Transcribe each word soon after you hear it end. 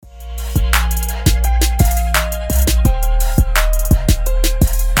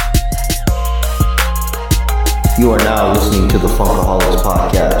the Funkaholics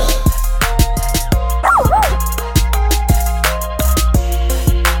Podcast.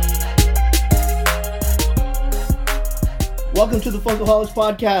 Welcome to the Funkaholics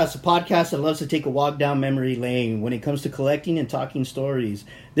Podcast, a podcast that loves to take a walk down memory lane when it comes to collecting and talking stories.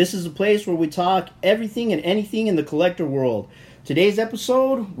 This is a place where we talk everything and anything in the collector world. Today's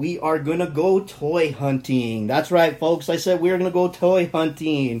episode, we are going to go toy hunting. That's right, folks. I said we are going to go toy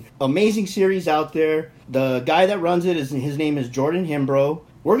hunting. Amazing series out there. The guy that runs it, his name is Jordan Hembrough.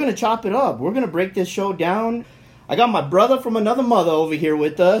 We're going to chop it up. We're going to break this show down. I got my brother from another mother over here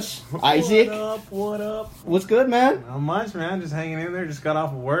with us, Isaac. What up? What's good, man? Not much, man. Just hanging in there. Just got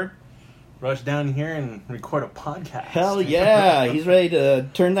off of work. Rushed down here and record a podcast. Hell yeah. He's ready to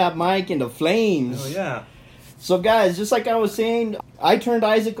turn that mic into flames. Hell yeah. So, guys, just like I was saying, I turned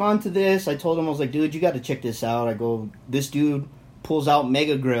Isaac onto this. I told him, I was like, dude, you got to check this out. I go, this dude pulls out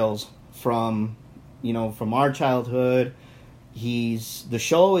mega grills from our childhood. The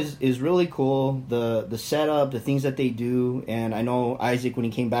show is really cool. The setup, the things that they do, and I know Isaac, when he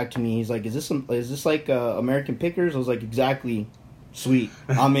came back to me, he's like, is this like American Pickers? I was like, exactly. Sweet,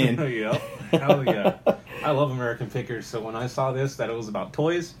 I'm in. Yep. Hell yeah. I love American Pickers, so when I saw this, that it was about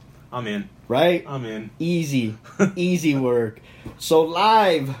toys, I'm in. Right? I'm in. Easy work. So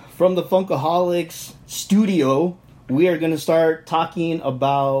live from the Funkaholics studio, we are going to start talking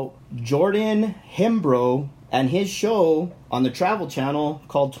about Jordan Hembrough and his show on the Travel Channel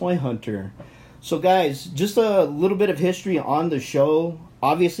called Toy Hunter. So guys, just a little bit of history on the show.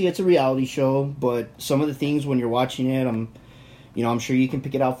 Obviously it's a reality show, but some of the things when you're watching it, I'm sure you can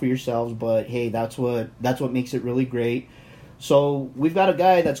pick it out for yourselves, but hey, that's what makes it really great. So we've got a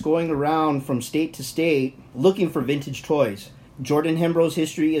guy that's going around from state to state looking for vintage toys. Jordan Hembrough's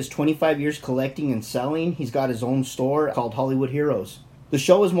history is 25 years collecting and selling. He's got his own store called Hollywood Heroes. The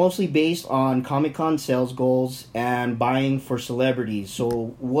show is mostly based on Comic-Con sales goals and buying for celebrities.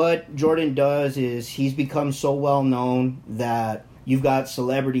 So what Jordan does is he's become so well known that you've got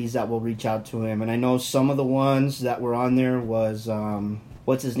celebrities that will reach out to him. And I know some of the ones that were on there was,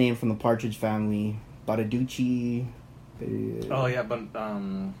 what's his name from the Partridge Family? Badaducci. Oh, yeah, but...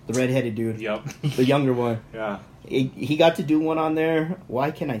 The redheaded dude. Yep. The younger one. Yeah. He got to do one on there. Why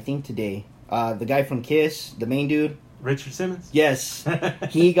can't I think today? The guy from Kiss, the main dude. Richard Simmons? Yes.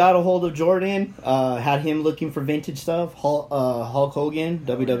 He got a hold of Jordan, had him looking for vintage stuff. Hulk Hogan,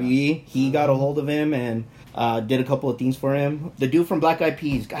 WWE. He got a hold of him and did a couple of things for him. The dude from Black Eyed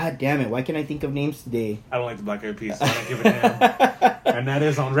Peas. God damn it. Why can't I think of names today? I don't like the Black Eyed Peas, so I don't give a damn. And that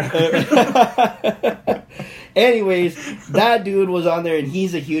is on record. Anyways, that dude was on there, and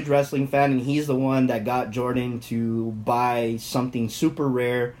he's a huge wrestling fan, and he's the one that got Jordan to buy something super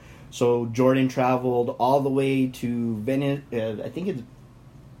rare. So Jordan traveled all the way to Venice. I think it's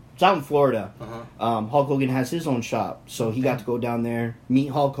out in Florida. Uh-huh. Hulk Hogan has his own shop, so he got to go down there, meet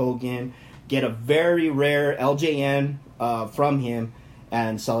Hulk Hogan, get a very rare LJN from him,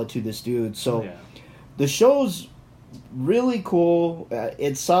 and sell it to this dude. So Yeah. The show's really cool.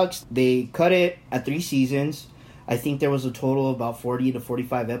 It sucks. They cut it at 3 seasons. I think there was a total of about 40 to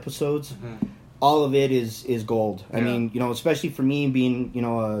 45 episodes. Mm-hmm. All of it is gold. I Yeah. mean, especially for me being,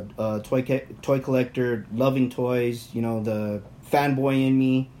 a toy collector, loving toys, the fanboy in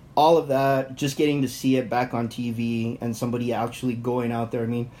me, all of that, just getting to see it back on TV and somebody actually going out there. I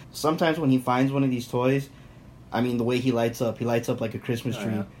mean, sometimes when he finds one of these toys, I mean, the way he lights up like a Christmas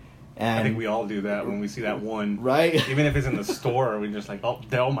tree. Yeah. And I think we all do that when we see that one. Right? Even if it's in the store, we're just like,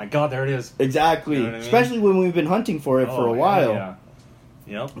 oh my God, there it is. Exactly. You know what I mean? Especially when we've been hunting for it for a while. Yeah.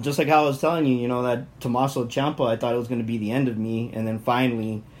 Yep. Just like how I was telling you, that Tommaso Ciampa, I thought it was going to be the end of me, and then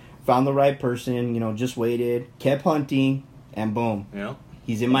finally found the right person, just waited, kept hunting, and boom. Yep.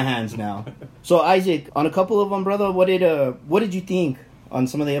 He's in my hands now. So Isaac, on a couple of them, brother, what did you think on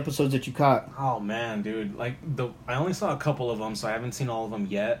some of the episodes that you caught? Oh man, dude! I only saw a couple of them, so I haven't seen all of them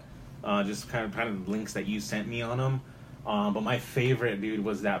yet. Just kind of the links that you sent me on them. But my favorite, dude,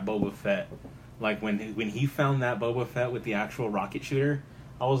 was that Boba Fett. Like when he found that Boba Fett with the actual rocket shooter,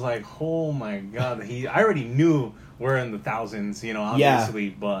 I was like, oh my God! I already knew we're in the thousands, obviously,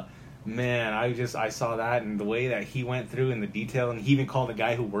 Yeah. But man, I saw that and the way that he went through and the detail, and he even called a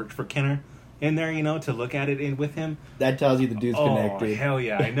guy who worked for Kenner in there, to look at it in with him. That tells you the dude's connected. Oh, hell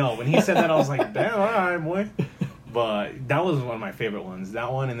yeah, I know. When he said that, I was like, damn, all right, boy. But that was one of my favorite ones.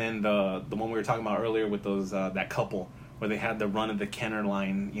 That one, and then the one we were talking about earlier with those that couple where they had the run of the Kenner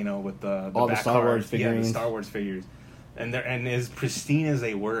line, with the all the back Star Wars cards. figurines. Yeah, the Star Wars figures, and as pristine as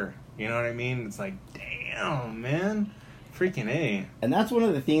they were. You know what I mean? It's like, damn, man, freaking A. And that's one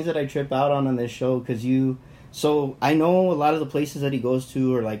of the things that I trip out on this show, because so I know a lot of the places that he goes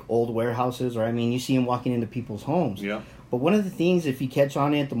to are like old warehouses, or I mean, you see him walking into people's homes. Yeah. But one of the things, if you catch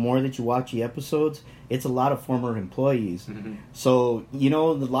on it, the more that you watch the episodes, it's a lot of former employees. Mm-hmm. So, a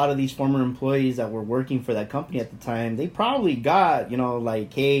lot of these former employees that were working for that company at the time, they probably got,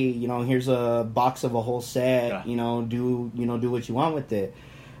 like, hey, here's a box of a whole set, do what you want with it.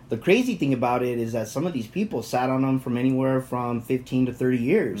 The crazy thing about it is that some of these people sat on them from anywhere from 15 to 30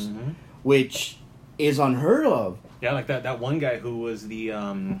 years, which is unheard of. Yeah, like that one guy who was the,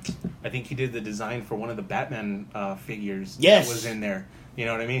 I think he did the design for one of the Batman figures Yes. that was in there. You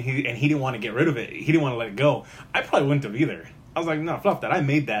know what I mean? He didn't want to get rid of it. He didn't want to let it go. I probably wouldn't have either. I was like, no, fluff that. I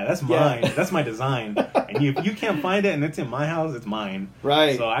made that. That's mine. Yeah. That's my design. And if you can't find it and it's in my house, it's mine.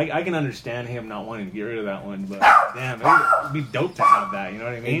 Right. So I can understand him not wanting to get rid of that one. But damn, it would be dope to have that. You know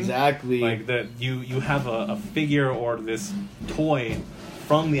what I mean? Exactly. Like you have a figure or this toy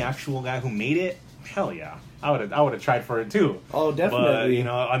from the actual guy who made it. Hell yeah. I would have tried for it too. Oh, definitely. But,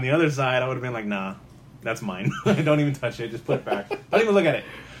 on the other side, I would have been like, nah, that's mine. Don't even touch it. Just put it back. Don't even look at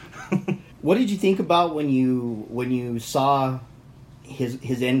it. What did you think about when you saw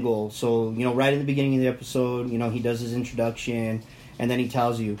his end goal? So, right in the beginning of the episode, he does his introduction, and then he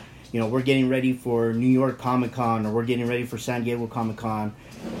tells you, we're getting ready for New York Comic Con, or we're getting ready for San Diego Comic Con.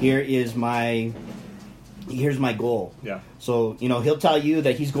 Here's my goal. Yeah. So, he'll tell you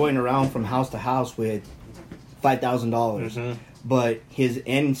that he's going around from house to house with $5,000, but his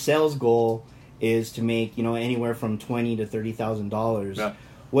end sales goal is to make anywhere from $20,000 to $30,000. Yeah.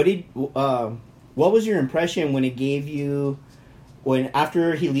 What was your impression when it gave you, when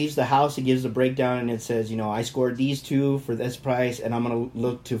after he leaves the house, it gives a breakdown and it says, I scored these two for this price, and I'm gonna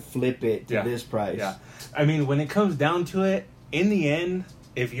look to flip it to this price. Yeah. I mean, when it comes down to it, in the end,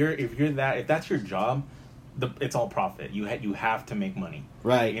 if that's your job, it's all profit. You have to make money.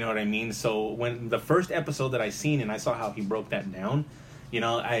 Right. You know what I mean? So when the first episode that I seen and I saw how he broke that down,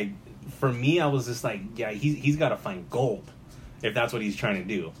 for me, I was just like, yeah, he's got to find gold if that's what he's trying to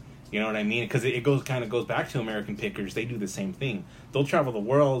do. You know what I mean? Because it goes back to American Pickers. They do the same thing. They'll travel the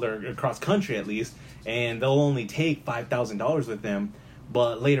world or across country at least, and they'll only take $5,000 with them.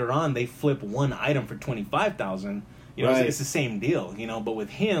 But later on, they flip one item for $25,000. Right. It's the same deal. But with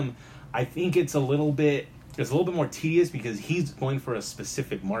him, I think it's a little bit more tedious because he's going for a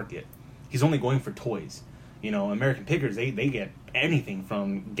specific market. He's only going for toys. American Pickers, they get anything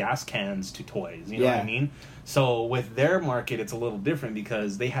from gas cans to toys. You know what I mean? So with their market, it's a little different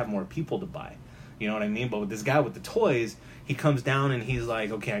because they have more people to buy. You know what I mean? But with this guy with the toys, he comes down and he's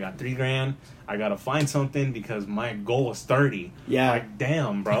like, okay, I got $3,000. I got to find something because my goal is 30. Yeah. Like,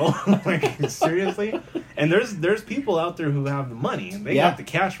 damn, bro. Like, seriously? And there's people out there who have the money and they got the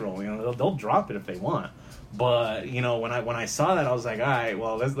cash roll. They'll drop it if they want. But, when I saw that, I was like, all right,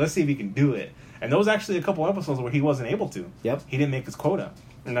 well, let's see if he can do it. And there was actually a couple episodes where he wasn't able to. Yep. He didn't make his quota.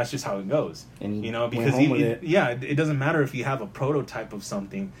 And that's just how it goes. And because it doesn't matter if you have a prototype of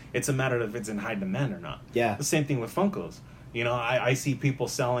something. It's a matter of if it's in high demand or not. Yeah. The same thing with Funkos. I see people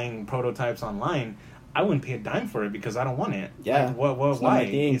selling prototypes online. I wouldn't pay a dime for it because I don't want it. Yeah. Like, why?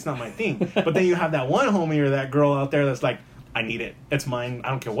 It's not my thing. But then you have that one homie or that girl out there that's like, I need it. It's mine.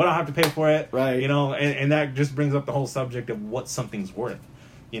 I don't care what I have to pay for it. Right. And that just brings up the whole subject of what something's worth.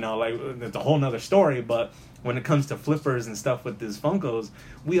 It's a whole nother story, but when it comes to flippers and stuff with these Funkos,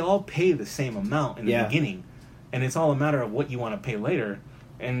 we all pay the same amount in the beginning. And it's all a matter of what you want to pay later.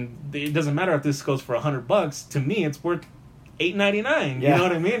 And it doesn't matter if this goes for $100. To me, it's worth $8.99. You know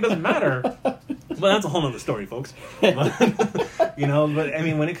what I mean? It doesn't matter. But that's a whole nother story, folks. But, but I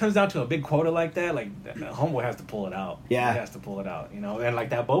mean, when it comes down to a big quota like that, like, homeboy has to pull it out. Yeah. He has to pull it out, And like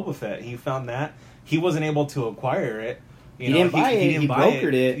that Boba Fett, he found that. He wasn't able to acquire it. He didn't buy it. He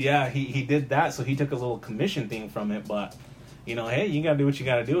brokered it. Yeah, he did that, so he took a little commission thing from it. But, hey, you got to do what you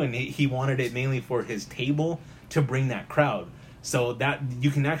got to do. And he wanted it mainly for his table to bring that crowd. So that you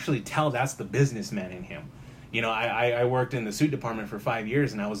can actually tell that's the businessman in him. I worked in the suit department for 5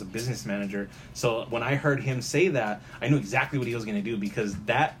 years, and I was a business manager. So when I heard him say that, I knew exactly what he was going to do because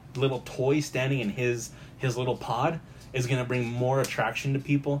that little toy standing in his little pod is going to bring more attraction to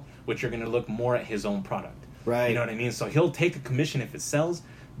people, which are going to look more at his own product. Right. You know what I mean? So he'll take a commission if it sells,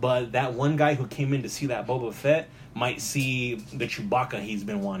 but that one guy who came in to see that Boba Fett might see the Chewbacca he's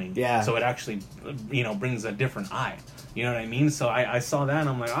been wanting. Yeah. So it actually, brings a different eye. You know what I mean? So I saw that and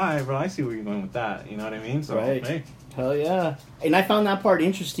I'm like, all right, bro, I see where you're going with that. You know what I mean? So, right. Hey. Hell yeah. And I found that part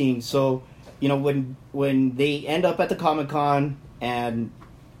interesting. So, when they end up at the Comic-Con and,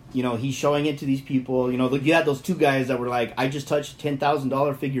 he's showing it to these people, you had those two guys that were like, I just touched a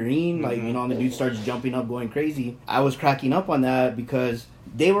 $10,000 figurine. Like, and the dude starts jumping up, going crazy. I was cracking up on that because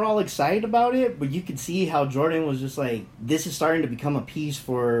they were all excited about it, but you could see how Jordan was just like, this is starting to become a piece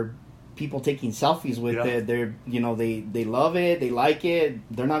for people taking selfies with Yeah. it. They're, they love it, they like it.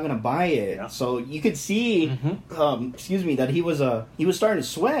 They're not gonna buy it. Yeah. So you could see, Mm-hmm. that he was starting to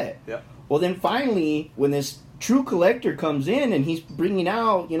sweat. Yeah. Well, then finally, when this true collector comes in and he's bringing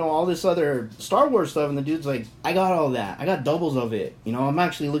out, all this other Star Wars stuff, and the dude's like, I got all that. I got doubles of it. I'm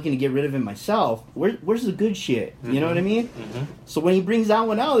actually looking to get rid of it myself. Where's the good shit? You know what I mean? Mm-hmm. So when he brings that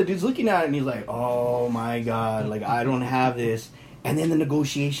one out, the dude's looking at it and he's like, oh my God, like, I don't have this. And then the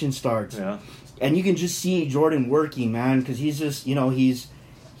negotiation starts. Yeah. And you can just see Jordan working, man, because he's just,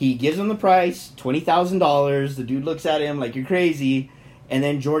 he gives him the price, $20,000. The dude looks at him like, you're crazy. And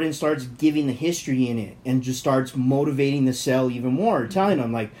then Jordan starts giving the history in it and just starts motivating the sell even more, telling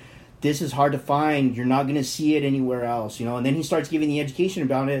him, like, this is hard to find. You're not going to see it anywhere else, And then he starts giving the education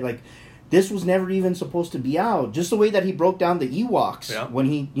about it, like, this was never even supposed to be out. Just the way that he broke down the Ewoks. Yeah. When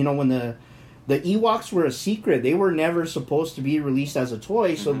he, when the Ewoks were a secret. They were never supposed to be released as a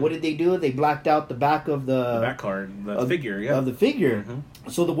toy. So what did they do? They blacked out the back of the back card, the figure, yeah. Of the figure. Mm-hmm.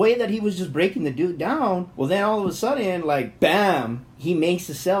 So the way that he was just breaking the dude down, well, then all of a sudden, like, bam, he makes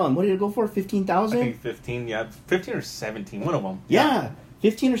the sell. And what did it go for? 15,000? I think 15, yeah. 15 or 17, one of them. Yeah,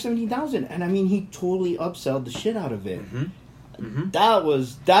 15 or 17,000. And I mean, he totally upselled the shit out of it. Mm-hmm. Mm-hmm.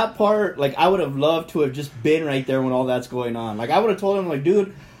 That part, like, I would have loved to have just been right there when all that's going on. Like, I would have told him, like,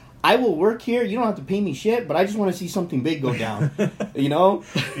 dude, I will work here. You don't have to pay me shit, but I just want to see something big go down.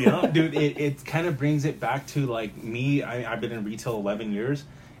 Yeah, dude, it kind of brings it back to, like, me. I've been in retail 11 years.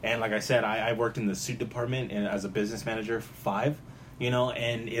 And like I said, I worked in the suit department and as a business manager for 5,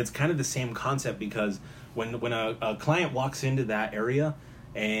 and it's kind of the same concept because when a client walks into that area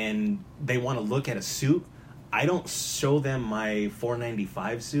and they want to look at a suit, I don't show them my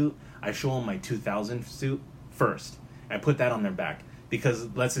 $495 suit. I show them my 2000 suit first. I put that on their back because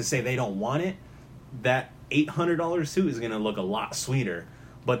let's just say they don't want it. That $800 suit is going to look a lot sweeter,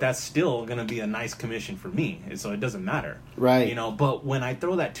 but that's still going to be a nice commission for me. So it doesn't matter. Right. But when I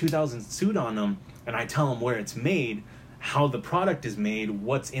throw that 2000 suit on them and I tell them where it's made, how the product is made,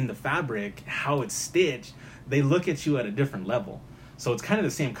 what's in the fabric, how it's stitched, they look at you at a different level. So it's kind of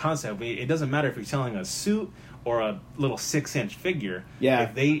the same concept. It doesn't matter if you're selling a suit or a little 6-inch figure.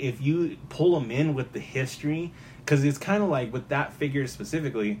 Yeah. If you pull them in with the history, because it's kind of like with that figure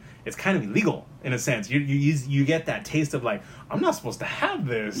specifically, it's kind of illegal in a sense. You get that taste of like, I'm not supposed to have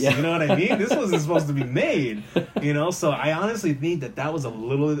this. Yeah. You know what I mean? This wasn't supposed to be made. So I honestly think that was a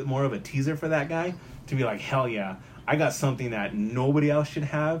little bit more of a teaser for that guy to be like, hell yeah, I got something that nobody else should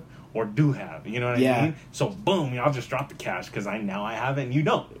have or do have. You know what I mean? So boom, I'll just drop the cash because I have it and you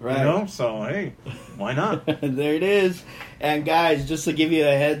don't. Right. So hey, why not? There it is. And guys, just to give you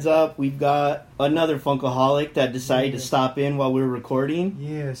a heads up, we've got another Funkaholic that decided to stop in while we were recording.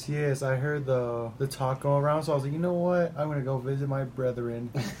 Yes. I heard the talk go around, so I was like, you know what? I'm gonna go visit my brethren.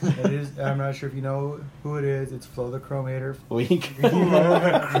 I'm not sure if you know who it is. It's Flo the Chrome Hater.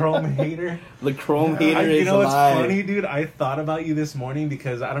 Chrome Hater. The Chrome Hater is You know what's alive. funny, dude? I thought about you this morning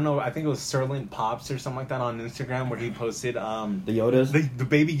because I don't know. I think it was Serlin Pops or something like that on Instagram where he posted The Yodas. the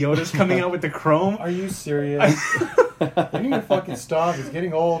baby Yodas coming out with the chrome. Are you serious? You need to fucking stop. It's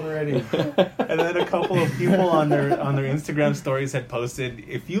getting old already. And then a couple of people on their Instagram stories had posted,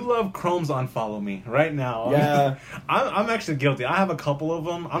 if you love chromes, unfollow me right now. Yeah. I'm actually guilty. I have a couple of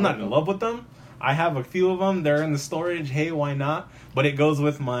them. I'm not in love with them. I have a few of them. They're in the storage. Hey, why not? But it goes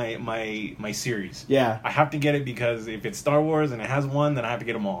with my series. Yeah. I have to get it because if it's Star Wars and it has one, then I have to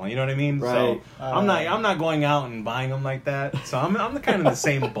get them all. You know what I mean? Right. So I'm not going out and buying them like that. So I'm the kind of the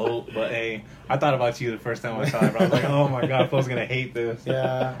same boat. But hey, I thought about you the first time I saw it. I was like, oh my god, Flo's gonna hate this.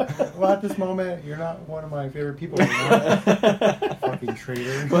 Yeah. Well, at this moment, you're not one of my favorite people anymore. Fucking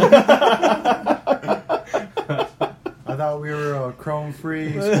traitor. I thought we were a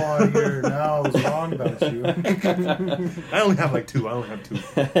chrome-free squad here. Now I was wrong about you. I only have like 2. I only have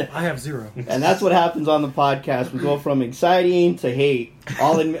 2. I have 0. And that's what happens on the podcast. We go from exciting to hate,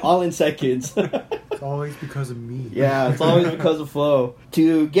 all in seconds. It's always because of me. Yeah, it's always because of Flo.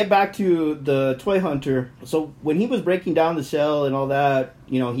 To get back to the Toy Hunter, so when he was breaking down the sell and all that,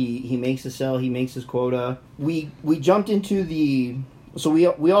 he makes the sell, he makes his quota. We jumped into the... So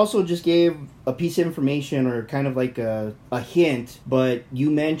we also just gave a piece of information or kind of like a hint, but you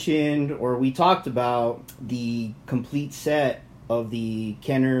mentioned or we talked about the complete set of the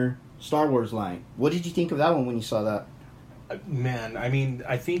Kenner Star Wars line. What did you think of that one when you saw that? Man, I mean,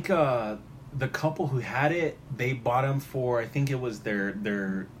 I think the couple who had it, they bought them for, I think it was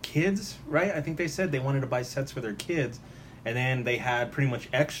their kids, right? I think they said they wanted to buy sets for their kids, and then they had pretty much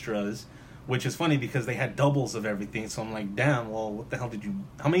extras. Which is funny because they had doubles of everything, so I'm like, damn, well, what the hell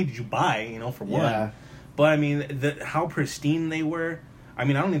how many did you buy, for one? Yeah. But I mean, how pristine they were, I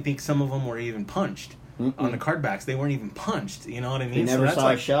mean, I don't even think some of them were even punched. Mm-mm. On the card backs. They weren't even punched. You know what I mean? They never that's saw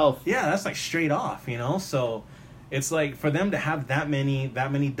like, a shelf. Yeah, that's like straight off. You know, so it's like for them to have that many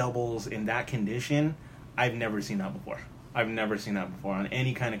doubles in that condition, I've never seen that before. I've never seen that before on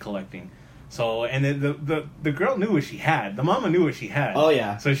any kind of collecting. So, and then the girl knew what she had. The mama knew what she had. Oh,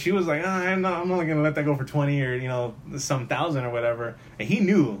 yeah. So she was like, I'm only going to let that go for 20 or, you know, some thousand or whatever. And he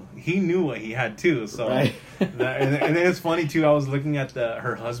knew what he had too. So, right. and then it's funny too, I was looking at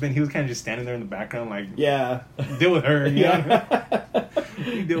her husband. He was kind of just standing there in the background like, yeah. Deal with her. You know? Yeah.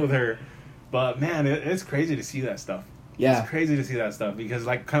 You deal with her. But man, it's crazy to see that stuff. Yeah. It's crazy to see that stuff because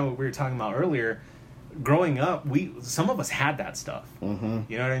like kind of what we were talking about earlier, growing up, some of us had that stuff. Mm-hmm.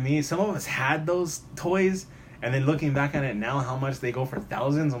 You know what I mean? Some of us had those toys, and then looking back on it now, how much they go for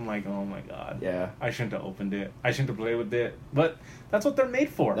thousands, I'm like, oh my god. Yeah. I shouldn't have opened it. I shouldn't have played with it. But that's what they're made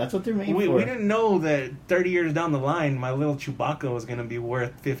for. That's what they're made for. We didn't know that 30 years down the line, my little Chewbacca was going to be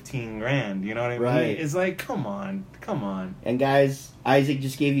worth 15 grand. You know what I mean? Right. It's like, come on. And guys, Isaac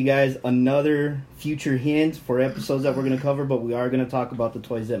just gave you guys another future hint for episodes that we're going to cover, but we are going to talk about the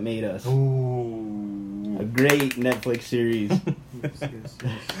toys that made us. Ooh. A great Netflix series. Yes.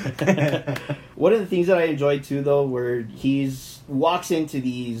 One of the things that I enjoyed too, though, where walks into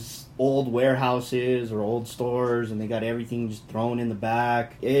these old warehouses or old stores and they got everything just thrown in the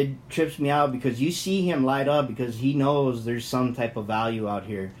back. It trips me out because you see him light up because he knows there's some type of value out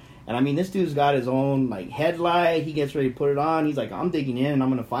here. And I mean, this dude's got his own like headlight. He gets ready to put it on. He's like, I'm digging in and I'm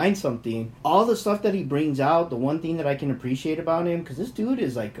going to find something. All the stuff that he brings out, the one thing that I can appreciate about him, because this dude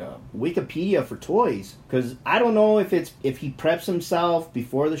is like a Wikipedia for toys. Because I don't know if he preps himself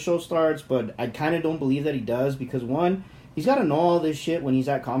before the show starts, but I kind of don't believe that he does. Because one, he's got to know all this shit when he's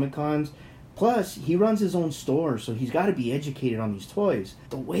at Comic Cons. Plus, he runs his own store, so he's got to be educated on these toys.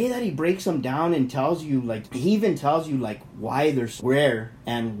 The way that he breaks them down and tells you, like, he even tells you, like, why they're rare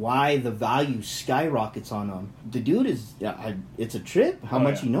and why the value skyrockets on them. The dude is, it's a trip how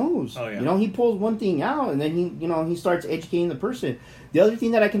much he knows. Oh, yeah. You know, he pulls one thing out and then he starts educating the person. The other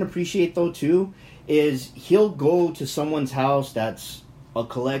thing that I can appreciate, though, too, is he'll go to someone's house that's a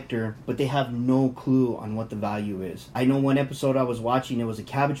collector, but they have no clue on what the value is. I know one episode I was watching, it was a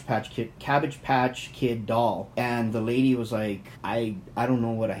Cabbage Patch Kid doll, and the lady was like, I don't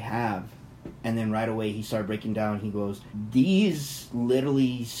know what I have. And then right away he started breaking down. He goes, these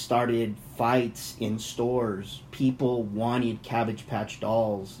literally started fights in stores. People wanted Cabbage Patch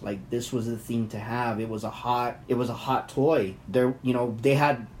dolls. Like, this was the thing to have. It was a hot toy.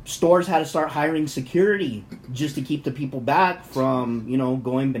 Stores had to start hiring security just to keep the people back from,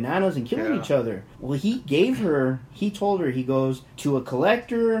 going bananas and killing each other. Well, he told her, he goes, to a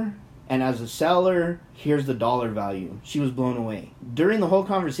collector and as a seller, here's the dollar value. She was blown away. During the whole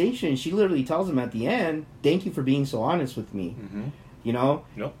conversation, she literally tells him at the end, thank you for being so honest with me.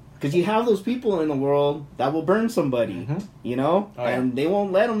 Mm-hmm. Yep. Because you have those people in the world that will burn somebody, and they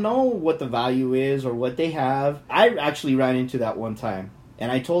won't let them know what the value is or what they have. I actually ran into that one time.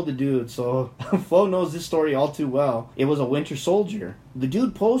 And I told the dude, so Flo knows this story all too well. It was a Winter Soldier. The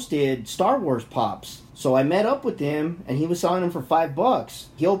dude posted Star Wars pops. So I met up with him, and he was selling them for $5.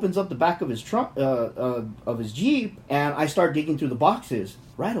 He opens up the back of his trunk, of his Jeep, and I start digging through the boxes.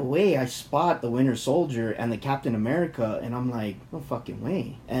 Right away, I spot the Winter Soldier and the Captain America, and I'm like, no fucking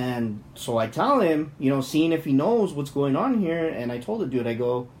way. And so I tell him, seeing if he knows what's going on here, and I told the dude, I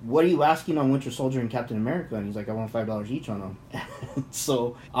go, what are you asking on Winter Soldier and Captain America? And he's like, I want $5 each on them.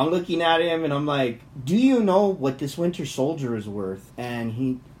 So I'm looking at him, and I'm like, do you know what this Winter Soldier is worth?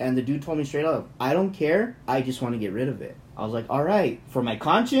 And the dude told me straight up, I don't care, I just want to get rid of it. I was like, all right. For my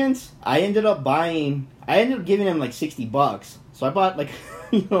conscience, I ended up giving him like $60. So I bought like,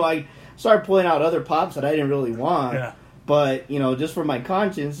 I started pulling out other pops that I didn't really want. Yeah. But, just for my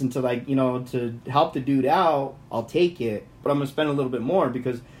conscience and to to help the dude out, I'll take it. But I'm going to spend a little bit more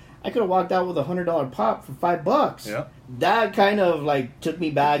because I could have walked out with a $100 pop for $5. Yeah. That kind of took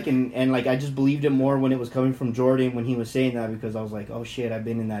me back and I just believed it more when it was coming from Jordan when he was saying that, because I was like, oh shit, I've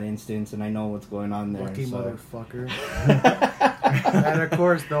been in that instance and I know what's going on there. Lucky motherfucker. And of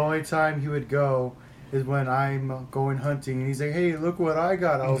course, the only time he would go is when I'm going hunting and he's like, hey, look what I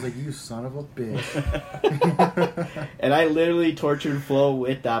got. I was like, you son of a bitch. And I literally tortured Flo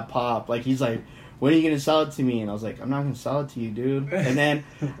with that pop. Like, he's like, when are you going to sell it to me? And I was like, I'm not going to sell it to you, dude. And then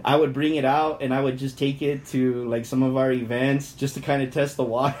I would bring it out and I would just take it to some of our events just to kind of test the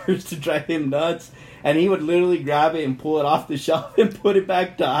waters to drive him nuts. And he would literally grab it and pull it off the shelf and put it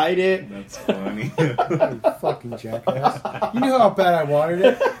back to hide it. That's funny. You fucking jackass. You knew how bad I wanted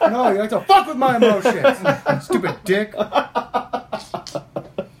it. No, you like to fuck with my emotions. Stupid dick.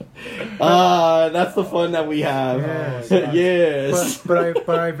 That's the fun that we have. Yes. Yes. But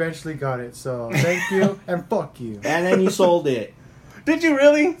I eventually got it. So thank you and fuck you. And then you sold it. Did you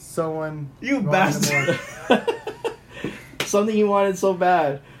really? Someone. You wanted bastard. more. Something you wanted so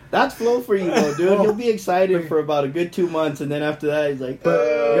bad. That's flow for you, though, dude. He'll be excited for about a good 2 months, and then after that, he's like,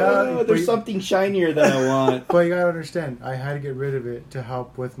 there's something shinier that I want. But you gotta understand, I had to get rid of it to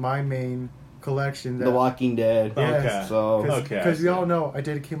help with my main collection. The Walking Dead. Yes. Okay. So, Because I we all know I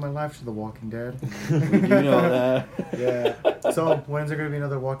dedicate my life to The Walking Dead. you know that. Yeah. So when's there gonna be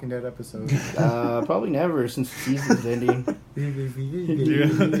another Walking Dead episode? Probably never, since the season's ending. Shut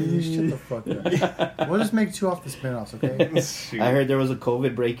the fuck up. We'll just make 2 off the spin-offs, okay? Shoot. I heard there was a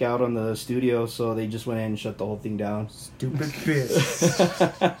COVID breakout on the studio, so they just went in and shut the whole thing down. Stupid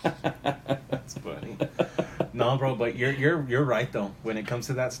bitch. That's funny. No, bro, but you're right though when it comes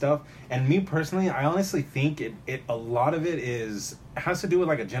to that stuff. And me personally, I honestly think it a lot of it has to do with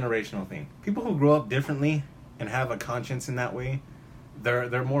like a generational thing. People who grow up differently and have a conscience in that way,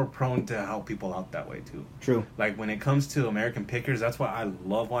 they're more prone to help people out that way too. True. Like when it comes to American Pickers, that's why I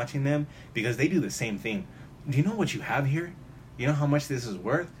love watching them, because they do the same thing. Do you know what you have here? You know how much this is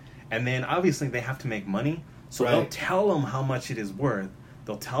worth? And then obviously they have to make money, so they'll tell them how much it is worth.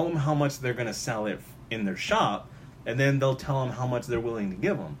 They'll tell them how much they're going to sell it in their shop, and then they'll tell them how much they're willing to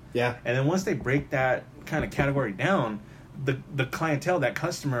give them. Yeah. And then once they break that kind of category down, the clientele, that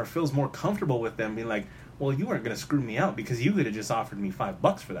customer, feels more comfortable with them being like, well, you weren't going to screw me out because you could have just offered me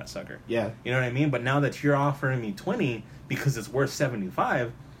 $5 for that sucker. Yeah. You know what I mean? But now that you're offering me 20 because it's worth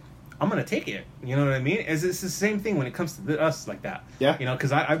 75, I'm going to take it. You know what I mean? It's the same thing when it comes to us like that. Yeah. You know,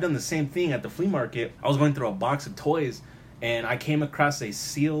 because I've done the same thing at the flea market. I was going through a box of toys, and I came across a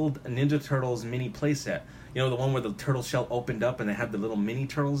sealed Ninja Turtles mini playset. You know, the one where the turtle shell opened up and they had the little mini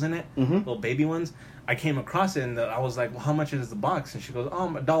turtles in it, little baby ones. I came across it, and I was like, well, how much is the box? And she goes,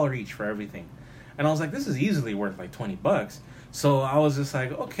 $1 each for everything. And I was like, this is easily worth like $20. So I was just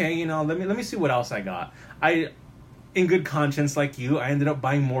like, okay, you know, let me see what else I got. In good conscience, like you, I ended up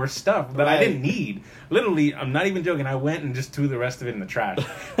buying more stuff that I didn't need. Literally, I'm not even joking. I went and just threw the rest of it in the trash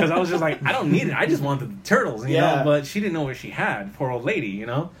because I was just like, I don't need it. I just wanted the turtles, you know. But she didn't know what she had. Poor old lady, you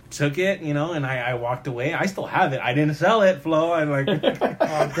know. Took it, you know, and I walked away. I still have it. I didn't sell it, Flo. And like,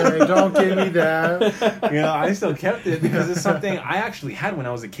 okay, don't give me that. You know, I still kept it because it's something I actually had when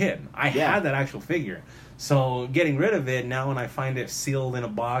I was a kid. I had that actual figure. So getting rid of it now, when I find it sealed in a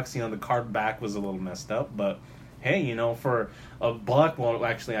box, you know, the card back was a little messed up, but hey, you know, for $1, well,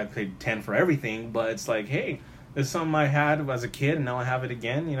 actually I paid 10 for everything, but it's like, hey, this is something I had as a kid and now I have it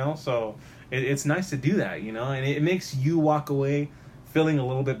again, you know, so it's nice to do that, you know, and it makes you walk away feeling a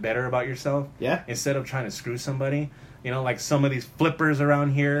little bit better about yourself. Yeah. Instead of trying to screw somebody. You know, like some of these flippers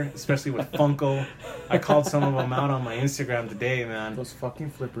around here, especially with Funko. I called some of them out on my Instagram today, man. Those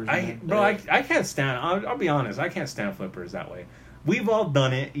fucking flippers, man. I can't stand, I'll be honest, I can't stand flippers that way. We've all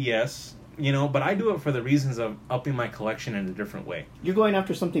done it, yes. You know, but I do it for the reasons of upping my collection in a different way. You're going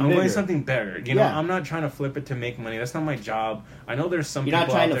after something I'm bigger. going something better. You know, I'm not trying to flip it to make money. That's not my job. I know there's some You're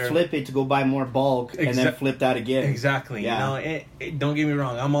people not trying out to there, flip it to go buy more bulk and then flip that again. Exactly. Yeah. You know, don't get me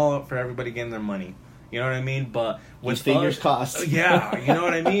wrong. I'm all up for everybody getting their money. You know what I mean? But with These figures cost. Yeah, you know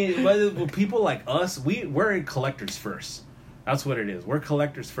what I mean? But with people like us, we're collectors first. That's what it is. We're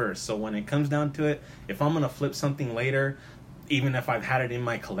collectors first. So when it comes down to it, if I'm going to flip something later, even if I've had it in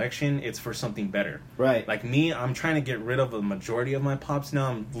my collection, it's for something better. Right. Like me, I'm trying to get rid of a majority of my pops now.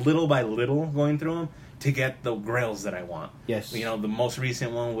 I'm little by little going through them to get the grails that I want. Yes. You know, the most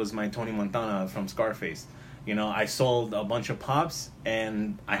recent one was my Tony Montana from Scarface. You know, I sold a bunch of pops,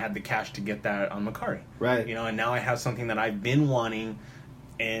 and I had the cash to get that on Macari. Right. You know, and now I have something that I've been wanting,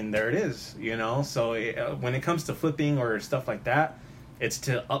 and there it is, you know? So when it comes to flipping or stuff like that, it's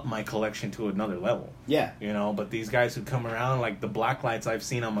to up my collection to another level. Yeah. You know, but these guys who come around, like the black lights I've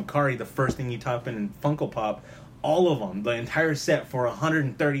seen on Macari, the first thing you type in Funko Pop, all of them, the entire set for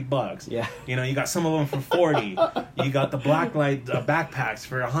 $130. Yeah. You know, you got some of them for $40. You got the black light backpacks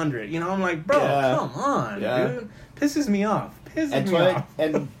for $100. You know, I'm like, bro, come on, dude. Pisses me off.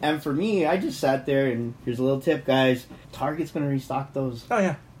 And for me, I just sat there, and here's a little tip, guys. Target's gonna restock those. Oh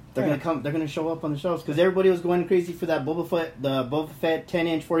yeah. They're gonna come. They're gonna show up on the shelves because everybody was going crazy for that Boba Fett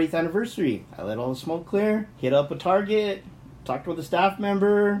 10-inch 40th anniversary. I let all the smoke clear. Hit up a Target. Talked with a staff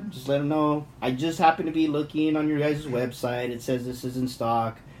member. Just let them know. I just happened to be looking on your guys' website. It says this is in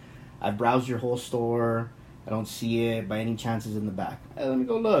stock. I browsed your whole store. I don't see it. By any chances in the back. Let me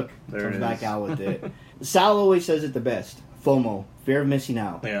go look. There Comes it back is. out with it. Sal always says it the best. FOMO, fear of missing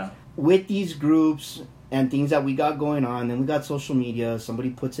out. Yeah. With these groups and things that we got going on, and we got social media,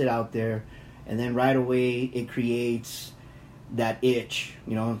 somebody puts it out there, and then right away it creates that itch,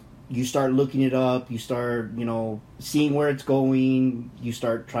 you know, you start looking it up, you start, seeing where it's going, you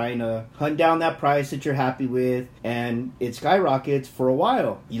start trying to hunt down that price that you're happy with, and it skyrockets for a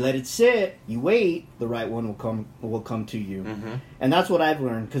while. You let it sit, you wait, the right one will come to you. Mm-hmm. And that's what I've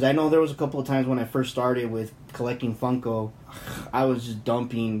learned, because I know there was a couple of times when I first started with collecting Funko, I was just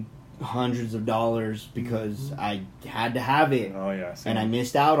dumping hundreds of dollars because I had to have it. Oh yeah, and I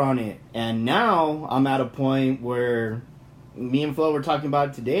missed out on it. And now I'm at a point where me and Flo were talking about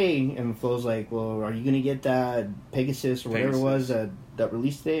it today, and Flo's like, well, are you going to get that Pegasus or whatever it was that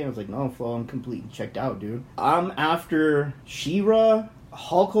released today? I was like, no, Flo, I'm completely checked out, dude. I'm after She-Ra,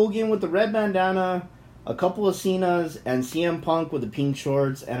 Hulk Hogan with the red bandana, a couple of Cenas, and CM Punk with the pink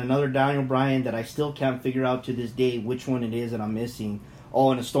shorts, and another Daniel Bryan that I still can't figure out to this day which one it is that I'm missing.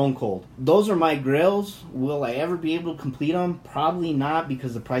 Oh, and a Stone Cold. Those are my grails. Will I ever be able to complete them? Probably not,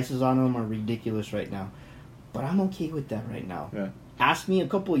 because the prices on them are ridiculous right now. But I'm okay with that right now. Yeah. Ask me a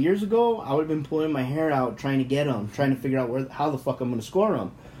couple of years ago, I would have been pulling my hair out trying to get them, trying to figure out how the fuck I'm going to score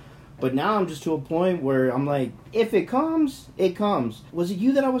them. But now I'm just to a point where I'm like, if it comes, it comes. Was it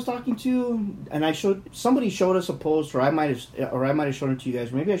you that I was talking to? And somebody showed us a post, or I might have shown it to you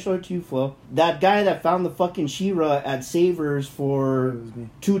guys. Maybe I showed it to you, Flo. That guy that found the fucking She-Ra at Savers for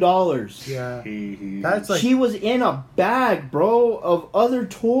 $2. Yeah, that's like, she was in a bag, bro, of other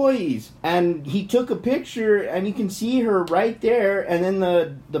toys, and he took a picture, and you can see her right there, and then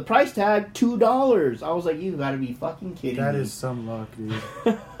the price tag $2. I was like, you gotta be fucking kidding me. That is some luck, dude.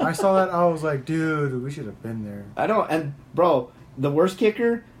 I saw that, I was like, dude, we should have been there. I know, and bro, the worst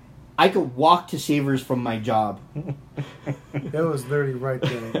kicker, I could walk to Savers from my job. It was literally right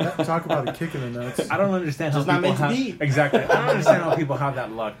there. Talk about a kick in the nuts. I don't understand how It's not people meant to have... be. Exactly. I don't understand how people have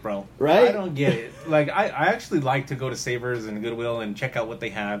that luck, bro. Right? I don't get it. Like, I actually like to go to Savers and Goodwill and check out what they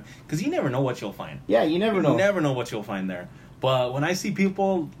have, because you never know what you'll find. Yeah, you never know. You never know what you'll find there. But when I see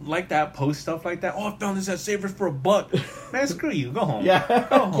people like that post stuff like that, oh, I found this at Savers for $1. Man, screw you. Go home. Yeah.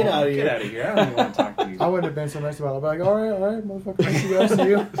 Go home. Get out of here. Get out of here. I don't even want to talk to you. I wouldn't have been so nice about it. I'd be like, all right, motherfucker, nice to you,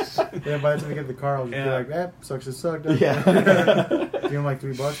 nice to you. Then by the time we get to the car, I'll just be like, sucks to suck, doesn't it? Yeah. Give him like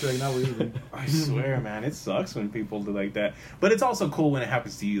 $3, be like, now we're even. I swear, man, it sucks when people do like that. But it's also cool when it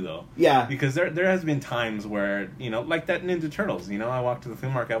happens to you, though. Yeah. Because there has been times where, like that Ninja Turtles, I walked to the flea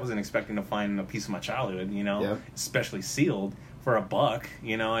market, I wasn't expecting to find a piece of my childhood, Yeah. especially sealed for $1,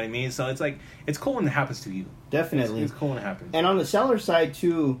 you know what I mean? So it's like, it's cool when it happens to you. Definitely. It's cool when it happens. And on the seller side,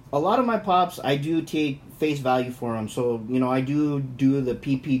 too, a lot of my pops, I do take face value for them. So, I do the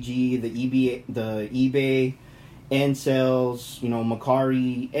PPG, the eBay, end sales,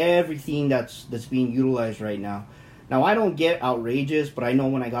 Macari, everything that's being utilized right now. Now, I don't get outrageous, but I know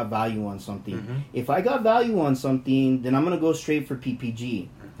when I got value on something. Mm-hmm. If I got value on something, then I'm going to go straight for PPG.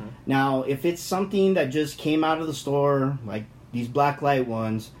 Mm-hmm. Now, if it's something that just came out of the store, like these black light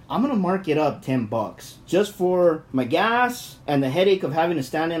ones, I'm going to mark it up $10 just for my gas and the headache of having to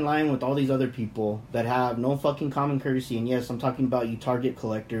stand in line with all these other people that have no fucking common courtesy. And yes, I'm talking about you Target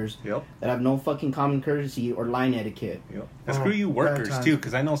collectors Yep. that have no fucking common courtesy or line etiquette. Yep. And screw you bad workers, times. too,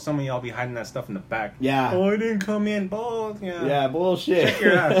 because I know some of y'all be hiding that stuff in the back. Yeah. Oh, I didn't come in, both. Yeah. Yeah, bullshit. Check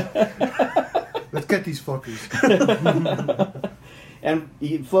your ass. Let's get these fuckers. And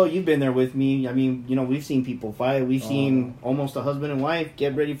Flo, you've been there with me. I mean, we've seen people fight. We've seen almost a husband and wife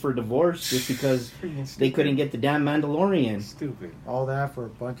get ready for divorce just because they couldn't get the damn Mandalorian. Stupid. All that for a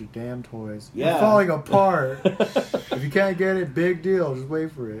bunch of damn toys. Yeah. It's falling apart. If you can't get it, big deal. Just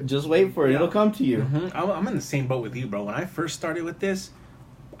wait for it. Just wait for it. Yeah. It'll come to you. Mm-hmm. I'm in the same boat with you, bro. When I first started with this,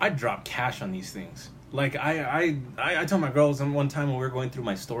 I dropped cash on these things. Like, I told my girls one time when we were going through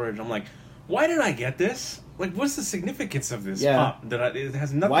my storage, I'm like, why did I get this? Like, what's the significance of this Yeah. pop? It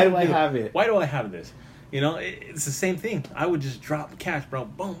has nothing Why to do I have it? Why do I have this? It's the same thing. I would just drop cash, bro.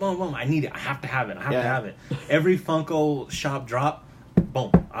 Boom, boom, boom. I need it. I have to have it. I have to have it. Every Funko shop drop,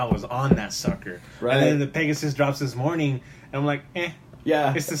 boom. I was on that sucker. Right. And then the Pegasus drops this morning, and I'm like, eh.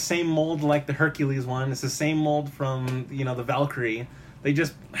 Yeah. It's the same mold like the Hercules one. It's the same mold from, the Valkyrie. They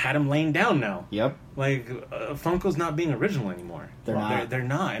just had him laying down now. Yep. Like, Funko's not being original anymore. They're not. They're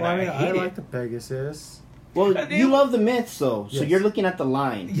not. And Well, I hate like it. the Pegasus. Well, They- you love the myths, though, so Yes. you're looking at the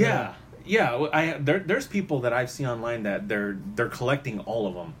line. Yeah. Well, there's people that I've seen online that they're collecting all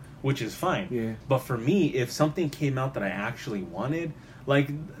of them, which is fine. Yeah. But for me, if something came out that I actually wanted,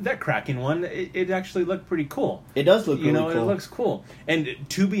 like that Kraken one, it actually looked pretty cool. It does look really It cool. looks cool. And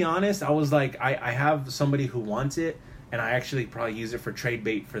to be honest, I was like, I have somebody who wants it, and I actually probably use it for trade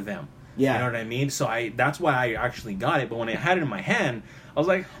bait for them. Yeah. You know what I mean? So that's why I actually got it. But when I had it in my hand, I was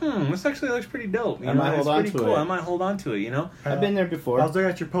like, this actually looks pretty dope. I might hold on pretty to cool. it. I might hold on to it, you know? I've been there before. I was looking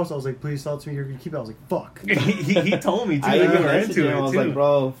at your post. I was like, please sell it to me. You're going to keep it. I was like, fuck. he told me, too. I that even you were messaged into him. I was it, too. like,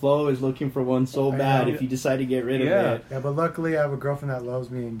 bro, Flo is looking for one so I bad. know. If you decide to get rid of Yeah. it, Yeah, but luckily I have a girlfriend that loves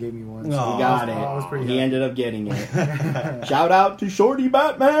me and gave me one. So Aw. he got it. I was pretty He happy. ended up getting it. Shout out to Shorty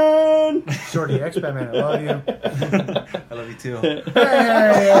Batman. Shorty, X-Batman, I love you. I love you, too.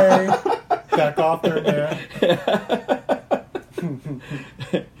 Hey! Back off there, man.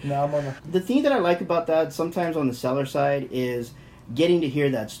 Now I'm on the... The thing that I like about that sometimes on the seller side is getting to hear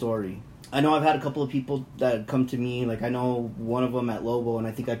that story. I know I've had a couple of people that come to me, like I know one of them at Lobo, and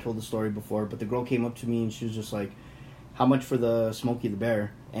I think I told the story before, but the girl came up to me and she was just like, how much for the Smokey the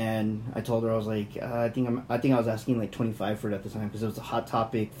Bear? And I told her, I was like, I think I was asking like $25 for it at the time because it was a Hot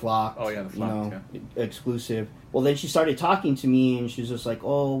Topic flock, Oh, yeah, the flock, exclusive. Well, then she started talking to me and she was just like,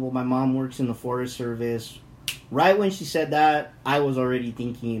 oh, well, my mom works in the Forest Service. Right when she said that, I was already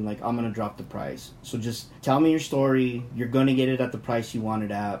thinking, like, I'm going to drop the price. So just tell me your story. You're going to get it at the price you want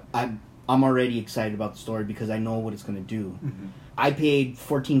it at. I'm already excited about the story because I know what it's going to do. Mm-hmm. I paid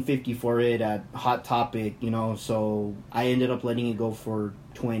 $14.50 for it at Hot Topic, so I ended up letting it go for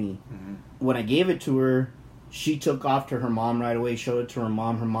 $20. Mm-hmm. When I gave it to her, she took off to her mom right away, showed it to her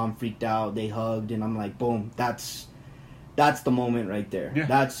mom. Her mom freaked out. They hugged, and I'm like, boom, that's the moment right there. Yeah.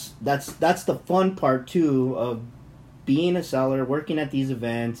 That's the fun part too of being a seller, working at these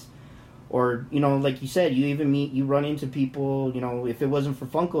events, or like you said, you run into people. If it wasn't for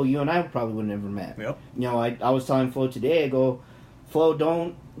Funko, you and I probably would have never met. Yep. I was telling Flo today, I go, Flo,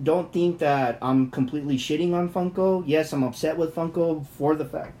 don't think that I'm completely shitting on Funko. Yes, I'm upset with Funko for the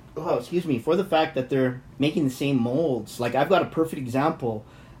fact that they're making the same molds. Like, I've got a perfect example.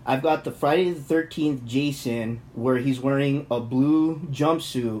 I've got the Friday the 13th Jason where he's wearing a blue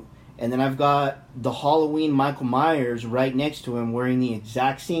jumpsuit, and then I've got the Halloween Michael Myers right next to him wearing the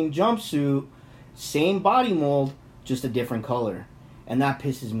exact same jumpsuit, same body mold, just a different color. And that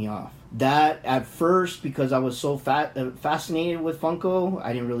pisses me off. That, at first, because I was so fascinated with Funko,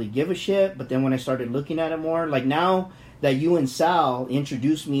 I didn't really give a shit. But then when I started looking at it more, like now that you and Sal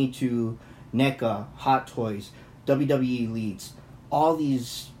introduced me to NECA, Hot Toys, WWE Elites, all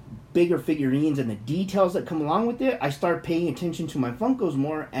these bigger figurines and the details that come along with it, I start paying attention to my Funkos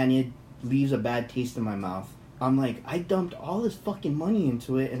more, and it leaves a bad taste in my mouth. I'm like, I dumped all this fucking money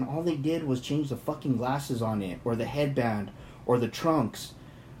into it, and all they did was change the fucking glasses on it, or the headband, or the trunks.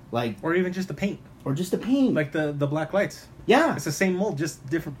 Like, Or even just the paint. or just the paint. Like the black lights. Yeah, It's the same mold, just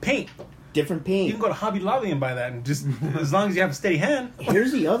different paint. different paint. You can go to Hobby Lobby and buy that, and just as long as you have a steady hand.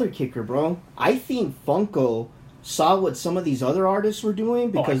 Here's the other kicker, bro. I think Funko saw what some of these other artists were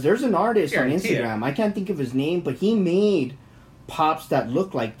doing, because there's an artist on guarantee it. Instagram. I can't think of his name, but he made pops that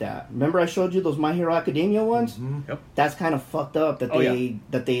look like that. Remember I showed you those My Hero Academia ones? Yep. That's kind of fucked up that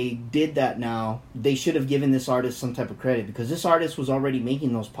they did that now. They should have given this artist some type of credit, because this artist was already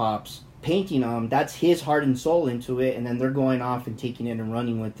making those pops, painting them. That's his heart and soul into it, and then they're going off and taking it and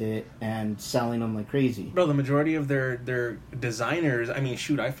running with it and selling them like crazy. Bro, the majority of their designers, I mean,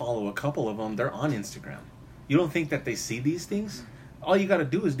 shoot, I follow a couple of them. They're on Instagram. You don't think that they see these things? All you got to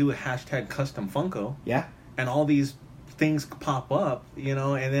do is do a hashtag custom Funko. Yeah. And all these things pop up, and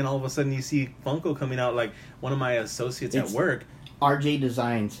then all of a sudden you see Funko coming out. Like one of my associates at work. RJ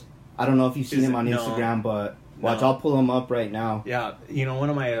Designs. I don't know if you've seen him on Instagram, but watch, I'll pull him up right now. Yeah, one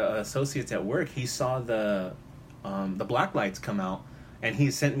of my associates at work, he saw the black lights come out, and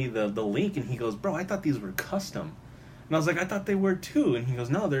he sent me the link, and he goes, bro, I thought these were custom. And I was like, I thought they were too. And he goes,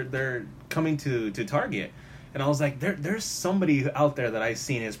 no, they're coming to Target. And I was like, there's somebody out there that I've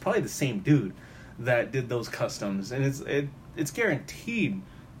seen. It's probably the same dude that did those customs, and it's guaranteed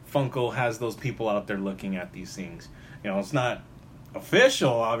Funko has those people out there looking at these things. It's not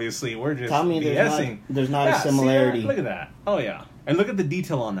official, obviously. We're just Tell me BSing. there's not a similarity. See that? Look at that. Oh yeah, and look at the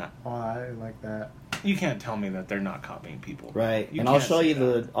detail on that. Oh, I like that. You can't tell me that they're not copying people. Right. You And I'll can't show say you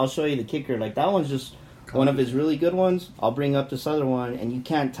that. I'll show you the kicker. Like, that one's just one of his really good ones. I'll bring up this other one, and you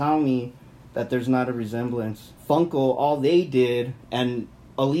can't tell me that there's not a resemblance. Funko, all they did, and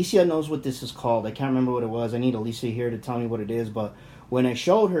Alicia knows what this is called. I can't remember what it was. I need Alicia here to tell me what it is, but when I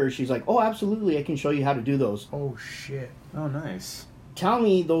showed her, she's like, oh, absolutely, I can show you how to do those. Oh, shit. Oh, nice. Tell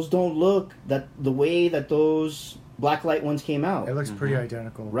me those don't look the way that those blacklight ones came out. It looks pretty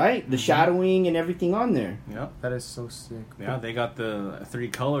identical. Right? The shadowing and everything on there. Yep. That is so sick. Yeah, they got the 3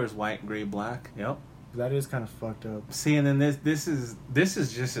 colors: white, gray, black. Yep. That is kind of fucked up. See, and then this is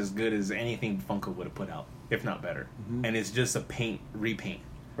just as good as anything Funko would have put out, if not better. Mm-hmm. And it's just a repaint.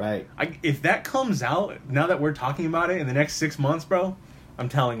 Right. If that comes out, now that we're talking about it in the next 6 months, bro, I'm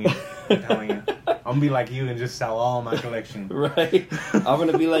telling you. I'm telling you. I'm gonna be like you and just sell all my collection. Right? I'm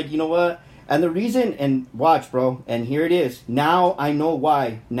gonna be like, you know what? And the reason, and watch, bro, and here it is. Now I know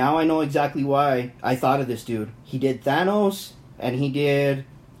why. Now I know exactly why I thought of this dude. He did Thanos, and he did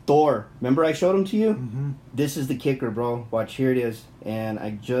Thor. Remember I showed him to you? Mm-hmm. This is the kicker, bro. Watch, here it is. And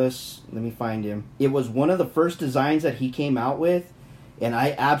let me find him. It was one of the first designs that he came out with, and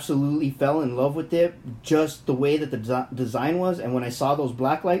I absolutely fell in love with it. Just the way that the design was, and when I saw those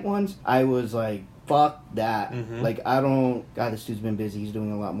blacklight ones, I was like, fuck that. Mhm. Like, I don't... God, this dude's been busy. He's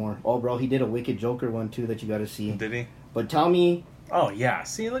doing a lot more. Oh, bro, he did a Wicked Joker one, too, that you gotta see. Did he? But tell me, Oh yeah.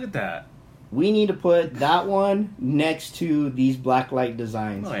 See, look at that. we need to put that one next to these blacklight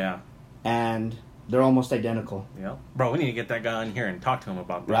designs. Oh yeah. And they're almost identical. Yeah. Bro, we need to get that guy on here and talk to him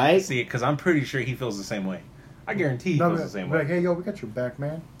about that. Right? See, because I'm pretty sure he feels the same way. I guarantee he No, feels but, the same like, way. hey, yo, we got your back,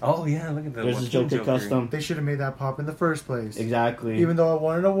 man. Oh yeah, look at that. There's his Joaquin Joker custom. They should have made that pop in the first place. Exactly. Even though I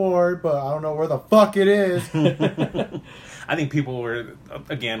won an award, but I don't know where the fuck it is. I think people were,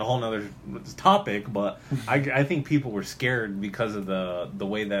 again, a whole nother topic, but I think people were scared because of the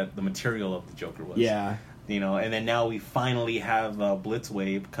way that the material of the Joker was. Yeah. You know, and then now we finally have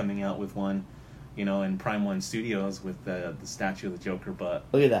Blitzwave coming out with one, you know, in Prime One Studios with the statue of the Joker, but...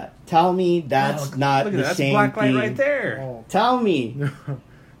 Look at that. Tell me that's Wow, not look at the that. That's same Blacklight thing. right there. Oh, Tell me.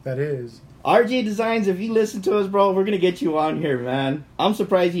 that is. RJ Designs, if you listen to us, bro, we're going to get you on here, man. I'm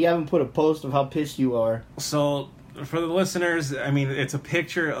surprised you haven't put a post of how pissed you are. So, for the listeners, I mean, it's a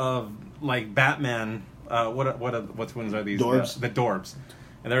picture of, like, Batman. What twins are these? Dorbs. The Dorbs.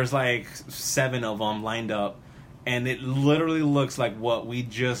 And there's, like, 7 of them lined up. And it literally looks like what we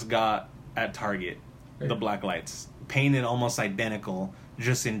just got at Target. The black lights. Painted almost identical,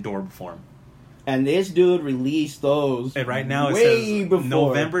 just in Dorb form. And this dude released those And right now it way says before.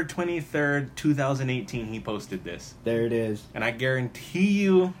 November 23rd, 2018, he posted this. There it is. And I guarantee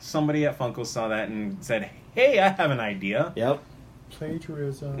you somebody at Funko saw that and said, hey, I have an idea. Yep.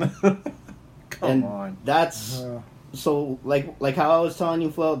 Plagiarism. Come And on. that's... So, like how I was telling you,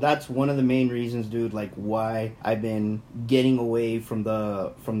 Flo, that's one of the main reasons, dude, like, why I've been getting away from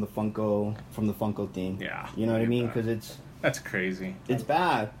the Funko thing. Yeah. You know what I mean? Because That's crazy. it's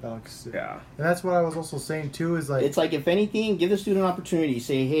bad. Yeah. And that's what I was also saying too. Is like It's like, if anything, give the student an opportunity.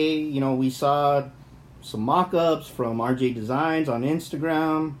 Say, hey, you know, we saw some mock-ups from RJ Designs on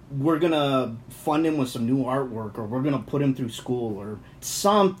Instagram. We're going to fund him with some new artwork, or we're going to put him through school, or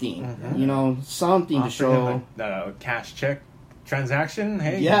something. Mhm. You know, something to Offer show. him a cash check transaction.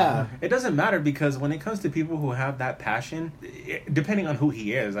 Hey, Yeah. It doesn't matter, because when it comes to people who have that passion, depending on who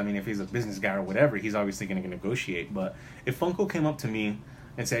he is, I mean, if he's a business guy or whatever, he's obviously going to negotiate. But if Funko came up to me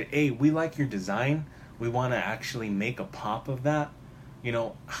and said, hey, we like your design, we want to actually make a pop of that, you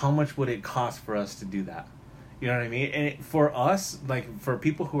know, how much would it cost for us to do that? You know what I mean? And for us, like, for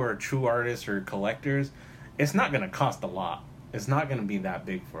people who are true artists or collectors, it's not going to cost a lot. It's not going to be that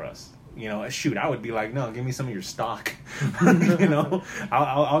big for us. You know, shoot, I would be like, no, give me some of your stock. You know,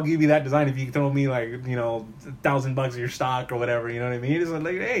 I'll give you that design if you throw me, like, you know, $1,000 of your stock or whatever. You know what I mean? It's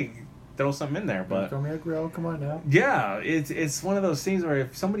like, hey, throw something in there. But throw me a grill. Come on now. yeah, it's one of those things where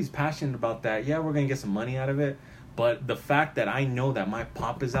if somebody's passionate about that, yeah, we're gonna get some money out of it. But the fact that I know that my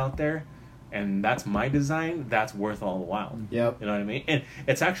pop is out there, and that's my design, that's worth all the while. Yep. You know what I mean? And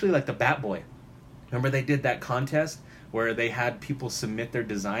it's actually like the Batboy. Remember they did that contest where they had people submit their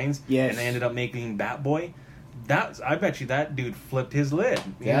designs, Yes. and they ended up making Batboy? I bet you that dude flipped his lid.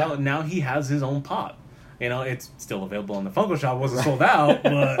 You Yeah. know, now he has his own pop. You know, it's still available in the Funko shop. Wasn't sold out,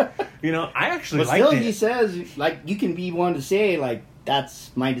 but you know, I actually But liked still, it. he says, like, you can be one to say, like,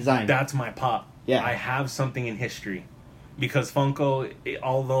 that's my design. That's my pop. Yeah. I have something in history. Because Funko,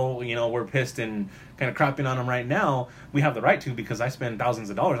 although, you know, we're pissed and kind of crapping on them right now, we have the right to, because I spend thousands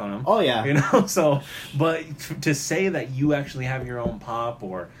of dollars on them. Oh, yeah. You know, so, but to say that you actually have your own pop,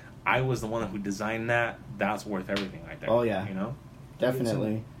 or I was the one who designed that, that's worth everything right there. Oh, yeah. You know?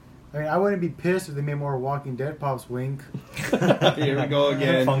 Definitely. I mean, I wouldn't be pissed if they made more Walking Dead pops. Wink. Here we go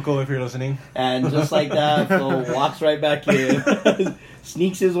again. Funko, if you're listening. And just like that, Phil walks right back in.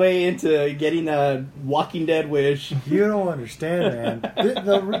 Sneaks his way into getting a Walking Dead wish. You don't understand,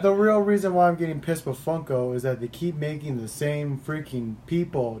 man. The real reason why I'm getting pissed with Funko is that they keep making the same freaking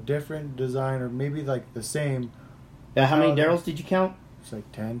people, different design, or maybe like the same. Yeah, how many Daryls did you count? It's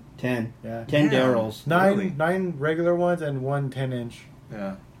like 10. 10. Yeah. 10 Yeah. Daryls. Nine Really? regular ones and one 10-inch.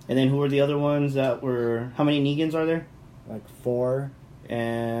 Yeah. And then who were the other ones that were... How many Negans are there? Like 4.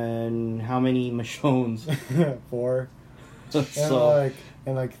 And how many Michonnes? 4. So,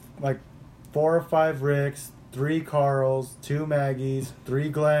 And like 4 or 5 Ricks, 3 Carls, 2 Maggies, 3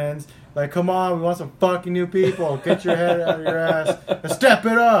 Glens. Like, come on, we want some fucking new people. Get your head out of your ass and step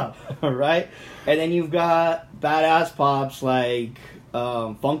it up. Right? And then you've got badass pops like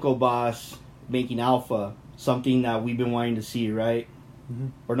Funko Boss making Alpha, something that we've been wanting to see, right? Mm-hmm.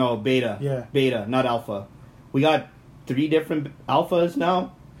 Or no, Beta. Yeah. Beta, not Alpha. We got 3 different Alphas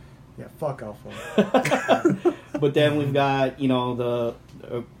now. Yeah, fuck Alpha. But then we've got, you know,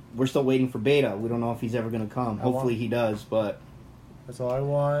 we're still waiting for Beta. We don't know if he's ever going to come. Hopefully he does, but... That's all I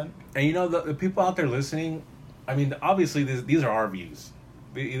want. And you know, the people out there listening, I mean, obviously these are our views.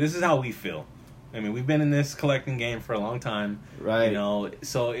 This is how we feel. I mean, we've been in this collecting game for a long time. Right. You know,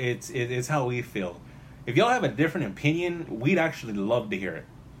 so it's how we feel. If y'all have a different opinion, we'd actually love to hear it.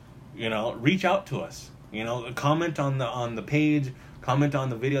 You know, reach out to us. You know, comment on the page, comment on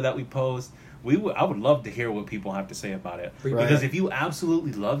the video that we post. I would love to hear what people have to say about it. Right. Because if you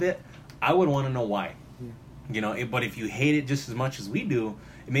absolutely love it, I would want to know why. You know, but if you hate it just as much as we do,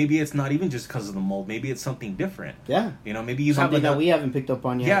 maybe it's not even just because of the mold. Maybe it's something different. Yeah. You know, maybe you something have that we haven't picked up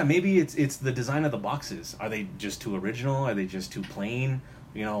on yet. Yeah, maybe it's the design of the boxes. Are they just too original? Are they just too plain?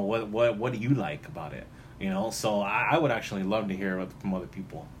 You know, what do you like about it? You know, so I would actually love to hear from other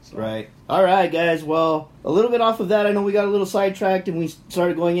people. So. Right. All right, guys. Well, a little bit off of that, I know we got a little sidetracked and we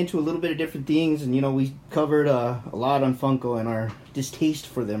started going into a little bit of different things. And, you know, we covered a lot on Funko and our distaste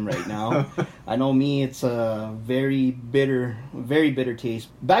for them right now. I know me, it's a very bitter taste.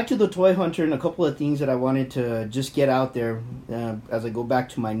 Back to the Toy Hunter and a couple of things that I wanted to just get out there as I go back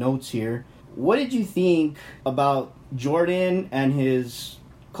to my notes here. What did you think about Jordan and his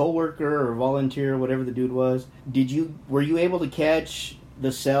co-worker or volunteer, whatever the dude was? Were you able to catch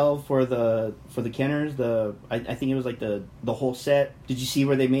the sell for the Kenners? I think it was like the whole set. Did you see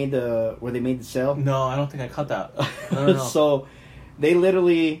where they made the sell? No, I don't think I caught that. No. So they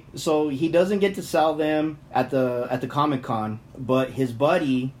literally, he doesn't get to sell them at the Comic-Con, but his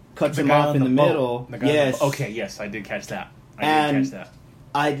buddy cuts him off in the middle. Yes. Okay, yes, I did catch that. I did catch that.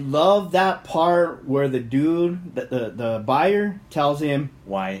 I love that part where the dude, the buyer, tells him,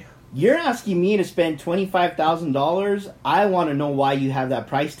 why? You're asking me to spend $25,000. I want to know why you have that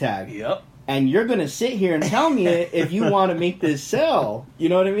price tag. Yep. And you're going to sit here and tell me if you want to make this sell. You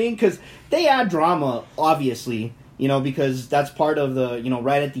know what I mean? Because they add drama, obviously. You know, because that's part of the, you know,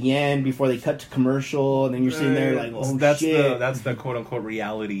 right at the end before they cut to commercial. And then you're sitting there like, oh, shit. That's the quote-unquote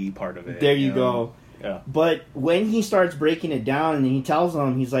reality part of it. There you go. Yeah. But when he starts breaking it down and he tells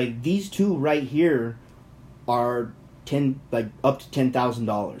them, he's like, these two right here are up to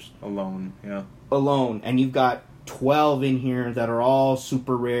 $10,000 alone. Yeah, alone, and you've got 12 in here that are all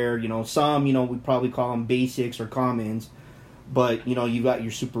super rare. You know, some, you know, we probably call them basics or commons, but you know, you got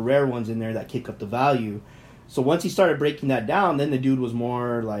your super rare ones in there that kick up the value. So once he started breaking that down, then the dude was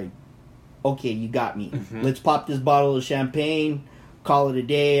more like, okay, you got me. Mm-hmm. Let's pop this bottle of champagne. Call it a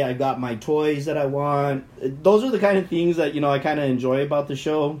day. I got my toys that I want. Those are the kind of things that, you know, I kind of enjoy about the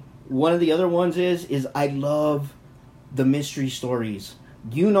show. One of the other ones is I love the mystery stories.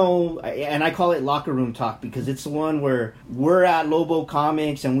 You know, and I call it locker room talk because it's the one where we're at Lobo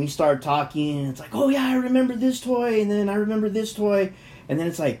Comics and we start talking and it's like, oh yeah, I remember this toy and then I remember this toy. And then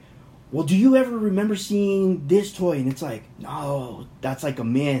it's like, well, do you ever remember seeing this toy? And it's like, no, that's like a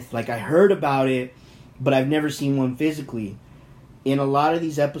myth. Like I heard about it, but I've never seen one physically. In a lot of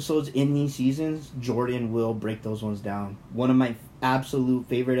these episodes in these seasons, Jordan will break those ones down. One of my absolute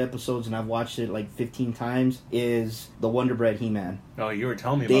favorite episodes, and I've watched it like 15 times, is the Wonder Bread He-Man. Oh, you were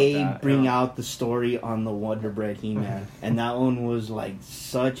telling me about that. They bring out the story on the Wonder Bread He-Man. And that one was like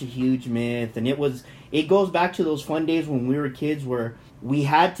such a huge myth. And it goes back to those fun days when we were kids where we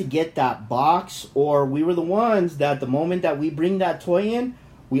had to get that box, or we were the ones that the moment that we bring that toy in,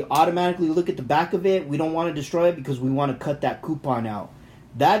 we automatically look at the back of it. We don't want to destroy it because we want to cut that coupon out.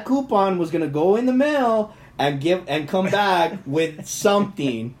 That coupon was going to go in the mail and come back with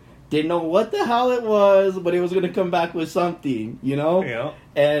something. Didn't know what the hell it was, but it was going to come back with something, you know? Yeah.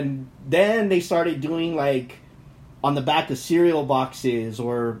 And then they started doing like on the back of cereal boxes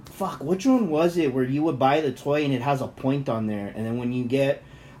or which one was it where you would buy the toy and it has a point on there, and then when you get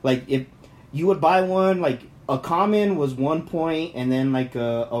like if you would buy one like a common was 1 point, and then like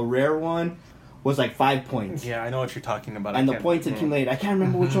a rare one was like 5 points. Yeah, I know what you're talking about. And the points accumulated. I can't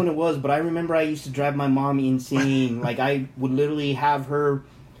remember which one it was, but I remember I used to drive my mom insane. Like I would literally have her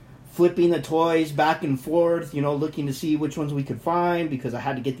flipping the toys back and forth, you know, looking to see which ones we could find because I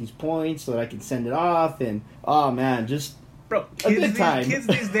had to get these points so that I could send it off. And oh man, just bro, a good time. Kids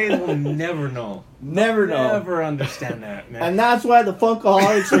these days will never know. Never understand that, man. And that's why the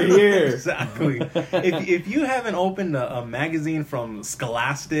Funkaholics are here. Exactly. If you haven't opened a magazine from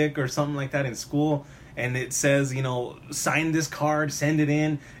Scholastic or something like that in school, and it says, you know, sign this card, send it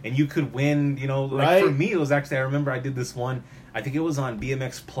in, and you could win. You know, like Right. for me, it was actually, I remember I did this one. I think it was on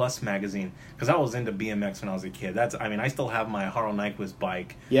BMX Plus magazine, because I was into BMX when I was a kid. I mean, I still have my Harl Nyquist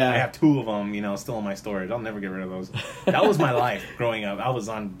bike. Yeah. I have 2 of them, you know, still in my storage. I'll never get rid of those. That was my life growing up. I was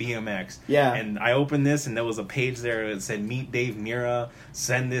on BMX. Yeah. And I opened this, and there was a page there that said, meet Dave Mira,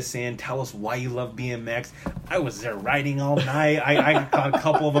 send this in, tell us why you love BMX. I was there writing all night. I got a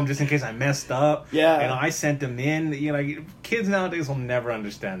couple of them just in case I messed up. Yeah. You know, I sent them in. You know, like, kids nowadays will never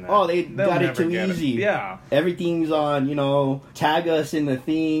understand that. Oh, they'll got it never too get easy. Yeah. Everything's on, you know, tag us in the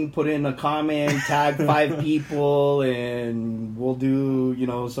thing, put in a comment, tag 5 people, and we'll do, you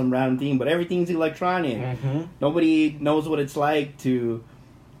know, some random thing. But everything's electronic. Mm-hmm. Nobody knows what it's like to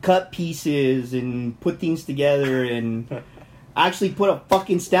cut pieces and put things together and actually put a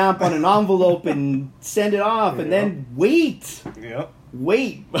fucking stamp on an envelope and send it off and then wait. Yep.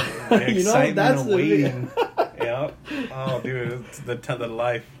 Wait. The You know, excitement that's of the waiting. Yep. Oh, dude, it's the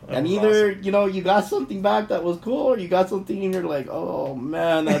life. And That was either, awesome. you know, you got something back that was cool, or you got something and you're like, oh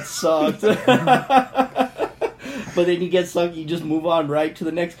man, that sucked. But then you get sucked, you just move on right to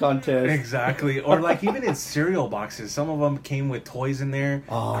the next contest. Exactly. Or like even in cereal boxes, some of them came with toys in there.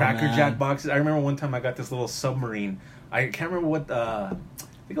 Oh, Cracker man. Jack boxes. I remember one time I got this little submarine. I can't remember what I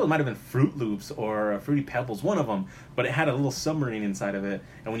think it might have been Fruit Loops or Fruity Pebbles, one of them. But it had a little submarine inside of it,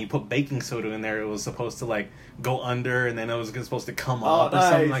 and when you put baking soda in there, it was supposed to like go under, and then it was supposed to come up or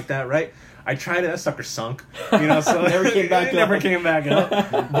something nice. like that, right? I tried it. That sucker sunk. You know, so Never came back it never up. came back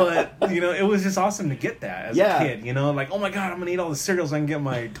up. But you know, it was just awesome to get that as Yeah. a kid. You know, like, oh my god, I'm gonna eat all the cereals so I can get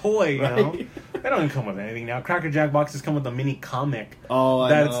my toy. You know, Right. they don't even come with anything now. Cracker Jack boxes come with a mini comic. Oh, I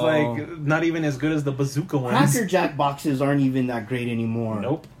That's know. like not even as good as the Bazooka ones. Cracker Jack boxes aren't even that great anymore.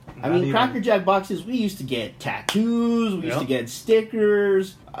 Nope. I Not mean, even. Cracker Jack boxes, we used to get tattoos, we used Yep. to get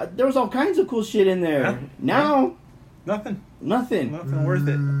stickers. There was all kinds of cool shit in there. Yeah. Now, Nothing. nothing. Nothing worth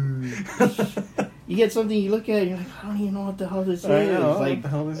it. You get something, you look at it, you're like, I don't even know what the hell this is. I know, what Like, the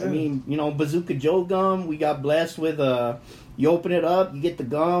hell this I is. mean, you know, Bazooka Joe gum, we got blessed with you open it up, you get the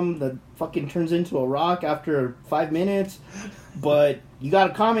gum that fucking turns into a rock after 5 minutes, but you got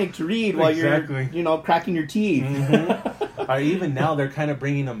a comic to read while Exactly. you're, you know, cracking your teeth. Even now they're kind of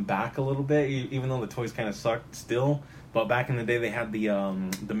bringing them back a little bit, even though the toys kind of sucked still. But back in the day, they had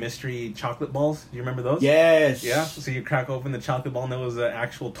the mystery chocolate balls. Do you remember those? Yes. Yeah. So you crack open the chocolate ball, and there was an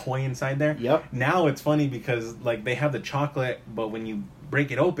actual toy inside there. Yep. Now it's funny because like they have the chocolate, but when you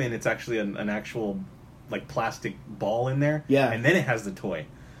break it open, it's actually an actual like plastic ball in there. Yeah. And then it has the toy.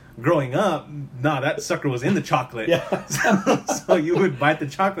 Growing up, that sucker was in the chocolate. Yeah. So you would bite the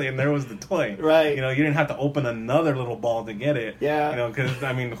chocolate and there was the toy. Right. You know, you didn't have to open another little ball to get it. Yeah. You know, because,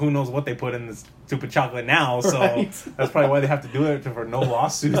 I mean, who knows what they put in this stupid chocolate now. So Right. that's probably why they have to do it for no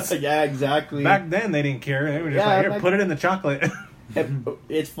lawsuits. Yeah, exactly. Back then, they didn't care. They were just Yeah, like, here, back- put it in the chocolate.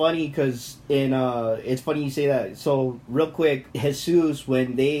 It's funny because it's funny you say that. So real quick, Jesus,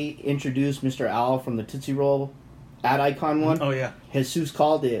 when they introduced Mr. Al from the Tootsie Roll ad icon one, Oh, yeah. Jesus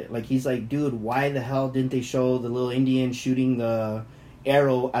called it. Like, he's like, dude, why the hell didn't they show the little Indian shooting the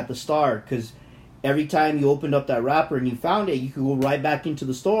arrow at the star? Because every time you opened up that wrapper and you found it, you could go right back into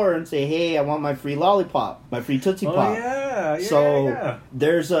the store and say, hey, I want my free lollipop, my free Tootsie Oh, Pop. yeah. Yeah, So yeah.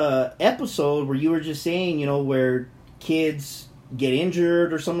 there's a episode where you were just saying, you know, where kids get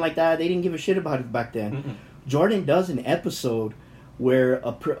injured or something like that. They didn't give a shit about it back then. Mm-mm. Jordan does an episode where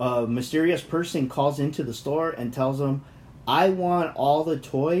a mysterious person calls into the store and tells them, I want all the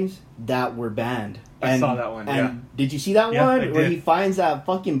toys that were banned. I saw that one, And yeah. did you see that Yeah, one? I Where did. he finds that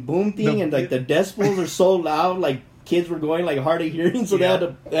fucking boom thing and like the decibels are so loud, like kids were going like hard of hearing, so Yeah.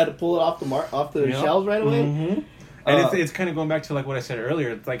 they had to pull it off the Yep. shelves right away. Mhm. And Uh, it's kind of going back to like what I said earlier.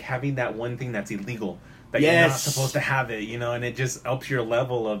 It's like having that one thing that's illegal that you're not Yes. supposed to have it, you know, and it just ups your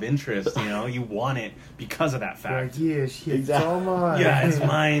level of interest. You know, you want it because of that fact. Like, yeah, shit, Exactly. it's all mine. Yeah, it's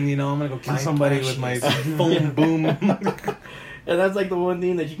mine. You know, I'm gonna go kill My somebody with my precious. phone boom. And that's like the one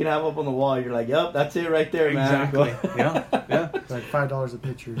thing that you can have up on the wall. You're like, yep, that's it right there, man. Exactly. Yeah. Yeah. It's like $5 a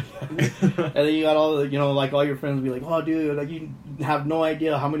picture. And then you got all the, you know, like all your friends be like, oh, dude, like you have no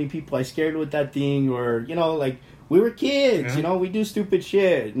idea how many people I scared with that thing, or you know, like we were kids, Yeah. you know, we do stupid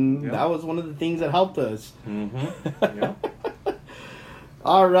shit, and Yeah. that was one of the things that helped us. Mm-hmm. Yeah.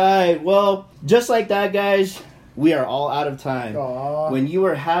 All right, well, just like that, guys, we are all out of time. Aw. When you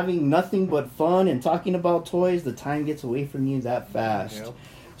are having nothing but fun and talking about toys, the time gets away from you that fast. Yep.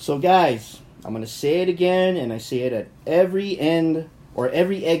 So, guys, I'm going to say it again, and I say it at every end or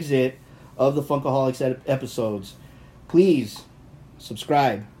every exit of the Funkaholics episodes. Please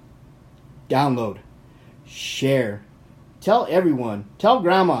subscribe, download, share, tell everyone, tell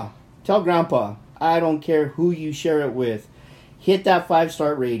grandma, tell grandpa. I don't care who you share it with. Hit that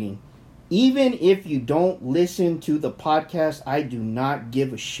 5-star rating. Even if you don't listen to the podcast, I do not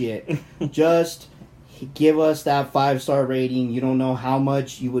give a shit. Just give us that 5-star rating. You don't know how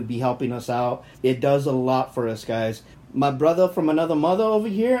much you would be helping us out. It does a lot for us, guys. My brother from another mother over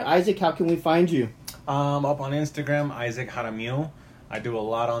here, Isaac, how can we find you? Up on Instagram, Isaac Jaramillo. I do a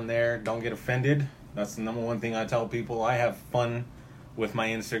lot on there. Don't get offended. That's the number one thing I tell people. I have fun with my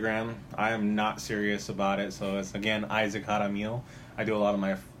Instagram. I am not serious about it. So it's, again, Isaac Jaramillo. I do a lot of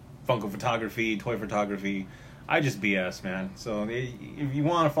my Funko photography, toy photography. I just BS, man. So if you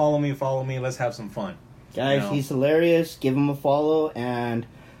want to follow me. Let's have some fun. Guys, he's hilarious. Give him a follow. And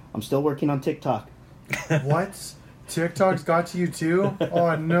I'm still working on TikTok. What? TikTok's got to you too?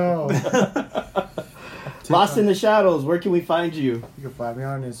 Oh, no. Lost in the Shadows, where can we find you? You can find me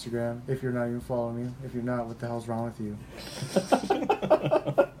on Instagram if you're not even following me. If you're not, what the hell's wrong with you?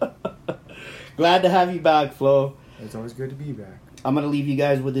 Glad to have you back, Flo. It's always good to be back. I'm going to leave you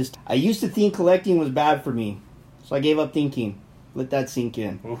guys with this. I used to think collecting was bad for me, so I gave up thinking. Let that sink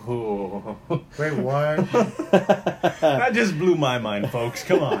in. Ooh. Wait, what? That just blew my mind, folks.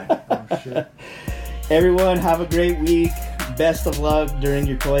 Come on. Oh, shit. Everyone, have a great week. Best of luck during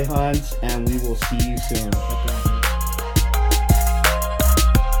your toy hunts, and we will see you soon.